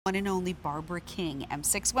one and only Barbara King,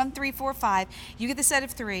 M61345. You get the set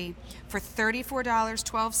of 3 for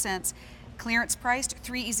 $34.12. Clearance priced,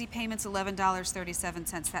 3 easy payments,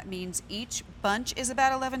 $11.37. That means each bunch is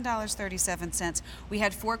about $11.37. We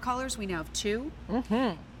had 4 colors, we now have 2.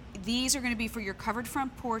 These are going to be for your covered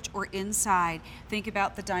front porch or inside. Think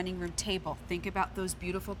about the dining room table. Think about those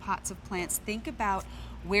beautiful pots of plants. Think about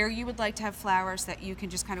where you would like to have flowers that you can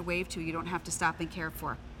just kind of wave to. You don't have to stop and care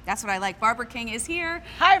for. That's what I like. Barbara King is here.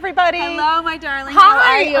 Hi, everybody. Hello, my darling. Hi.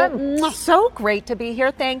 How are you? So great to be here.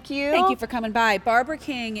 Thank you. Thank you for coming by. Barbara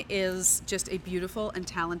King is just a beautiful and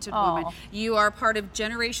talented woman. You are part of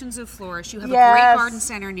Generations of Florists. You have a great garden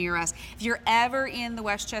center near us. If you're ever in the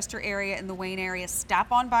Westchester area, in the Wayne area,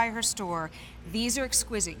 stop on by her store. These are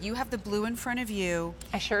exquisite. You have the blue in front of you.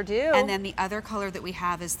 I sure do. And then the other color that we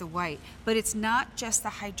have is the white. But it's not just the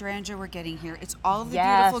hydrangea we're getting here. It's all of the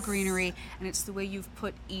beautiful greenery, and it's the way you've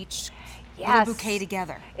put each little bouquet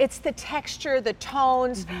together. It's the texture, the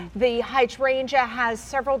tones. The hydrangea has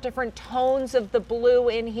several different tones of the blue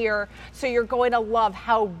in here, so you're going to love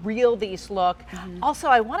how real these look. Also,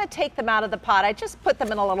 I want to take them out of the pot. I just put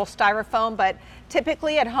them in a little styrofoam, but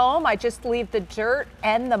typically at home, I just leave the dirt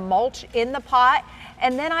and the mulch in the pot,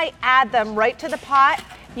 and then I add them right to the pot.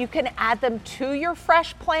 You can add them to your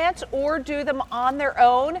fresh plants or do them on their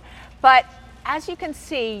own, but as you can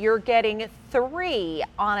see, you're getting 3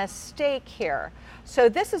 on a stake here. So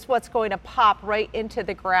this is what's going to pop right into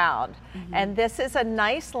the ground. And this is a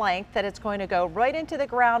nice length that it's going to go right into the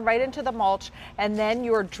ground, right into the mulch. And then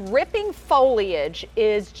your dripping foliage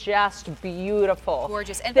is just beautiful.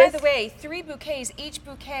 Gorgeous. And by the way, 3 bouquets. Each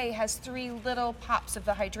bouquet has 3 little pops of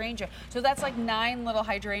the hydrangea. So that's like 9 little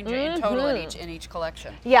hydrangea in total in each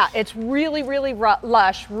collection. Yeah, it's really, really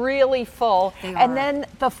lush, really full. And then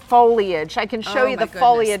the foliage. I can show you the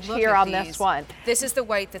foliage here on this one. This is the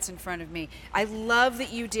white that's in front of me. I love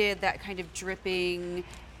that you did that kind of dripping,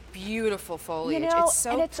 beautiful foliage. It's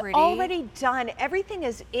so and it's pretty. already done. Everything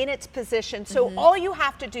is in its position. So all you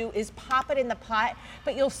have to do is pop it in the pot.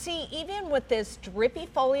 But you'll see, even with this drippy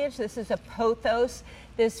foliage, this is a pothos.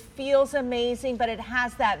 This feels amazing, but it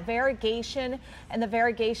has that variegation, and the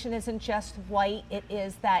variegation isn't just white, it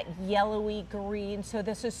is that yellowy green. So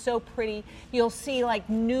this is so pretty. You'll see like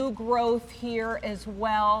new growth here as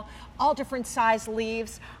well, all different size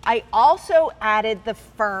leaves. I also added the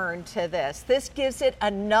fern to this. This gives it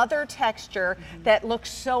another texture that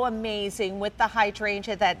looks so amazing with the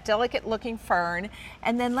hydrangea, that delicate looking fern.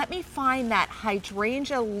 And then let me find that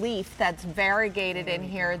hydrangea leaf that's variegated in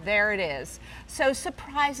here. There it is. So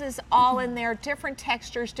surprises all in there, different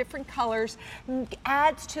textures, different colors,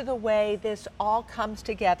 adds to the way this all comes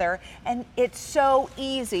together. And it's so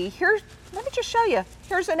easy. Here's, let me just show you.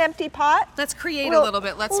 Here's an empty pot. Let's create a little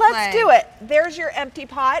bit. Let's do it. There's your empty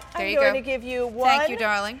pot. There I'm you going to give you one. Thank you,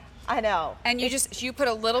 darling. I know. And you put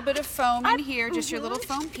a little bit of foam in here, just your little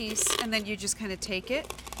foam piece, and then you just kind of take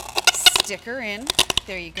it, stick her in.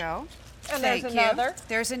 There you go. And there's another.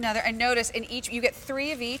 There's another. And notice, in each, you get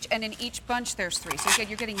 3 of each, and in each bunch there's 3. So again,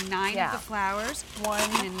 you're getting 9 of the flowers.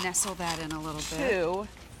 I'm going to nestle that in a little bit. 2,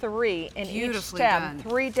 3 in each stem. Done.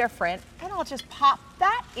 3 different. And I'll just pop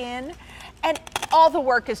that in, and all the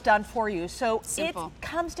work is done for you. So simple. It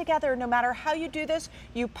comes together no matter how you do this.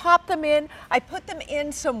 You pop them in. I put them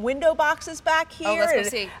in some window boxes back here. Oh, let's go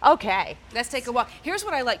see. Okay. Let's take a walk. Here's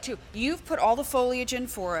what I like too. You've put all the foliage in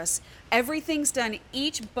for us. Everything's done.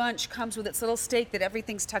 Each bunch comes with its little stake that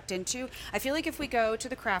everything's tucked into. I feel like if we go to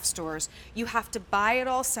the craft stores, you have to buy it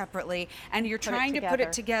all separately, and you're trying to put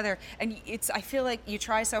it together. And I feel like you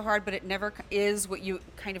try so hard, but it never is what you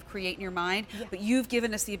kind of create in your mind. But you've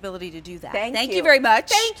given us the ability to do that. Thank you very much.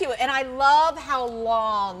 Thank you. And I love how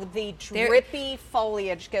long the drippy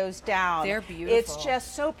foliage goes down. They're beautiful. It's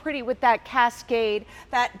just so pretty with that cascade.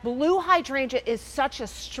 That blue hydrangea is such a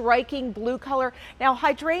striking blue color. Now,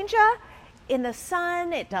 hydrangea, in the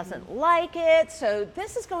sun, it doesn't like it. So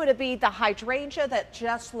this is going to be the hydrangea that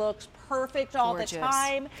just looks perfect all the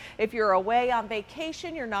time. If you're away on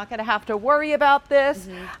vacation, you're not going to have to worry about this.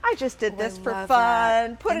 I just did this for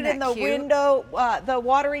fun. Put it in the window, the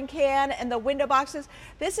watering can and the window boxes.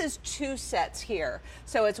 This is 2 sets here.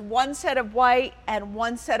 So it's 1 set of white and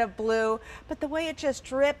 1 set of blue. But the way it just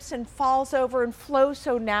drips and falls over and flows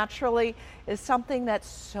so naturally is something that's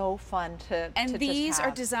so fun to And these just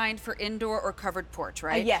have. are designed for indoor or covered porch,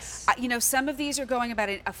 right? Yes. You know, some of these are going about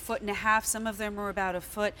 1.5 feet. Some of them are about 1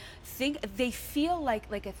 foot. They feel like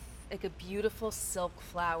a beautiful silk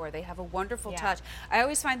flower. They have a wonderful touch. I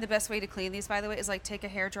always find the best way to clean these, by the way, is like take a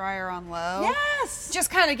hairdryer on low. Yes. Just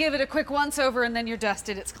kind of give it a quick once over, and then you're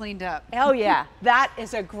dusted. It's cleaned up. Oh yeah, that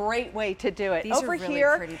is a great way to do it. These Over are really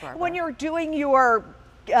here, pretty, Barbara. when you're doing your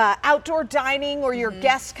outdoor dining or your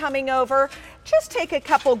guests coming over, just take a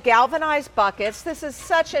couple galvanized buckets. This is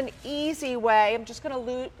such an easy way. I'm just going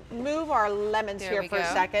to move our lemons here for a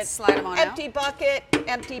second. Slide them on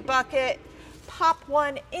empty bucket, pop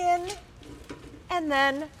one in, and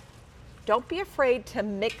then don't be afraid to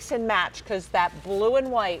mix and match, because that blue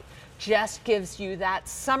and white just gives you that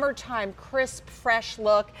summertime crisp, fresh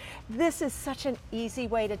look. This is such an easy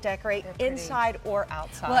way to decorate inside or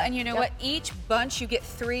outside. Well, and you know what? Each bunch, you get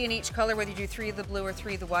 3 in each color, whether you do 3 of the blue or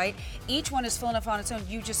 3 of the white. Each one is full enough on its own.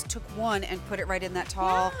 You just took one and put it right in that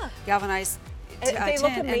tall galvanized they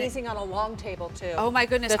look tin, amazing on a long table too. Oh my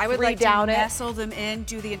goodness, I would like to down nestle them in,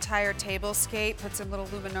 do the entire tablescape, put some little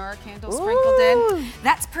luminara candles sprinkled in.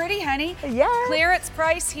 That's pretty, honey. Yeah. Clearance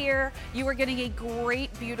price here. You are getting a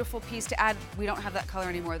great, beautiful piece to add. We don't have that color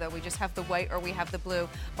anymore though. We just have the white or we have the blue.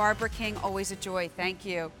 Barbara King, always a joy. Thank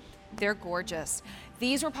you. They're gorgeous.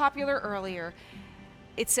 These were popular earlier.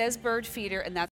 It says bird feeder, and that's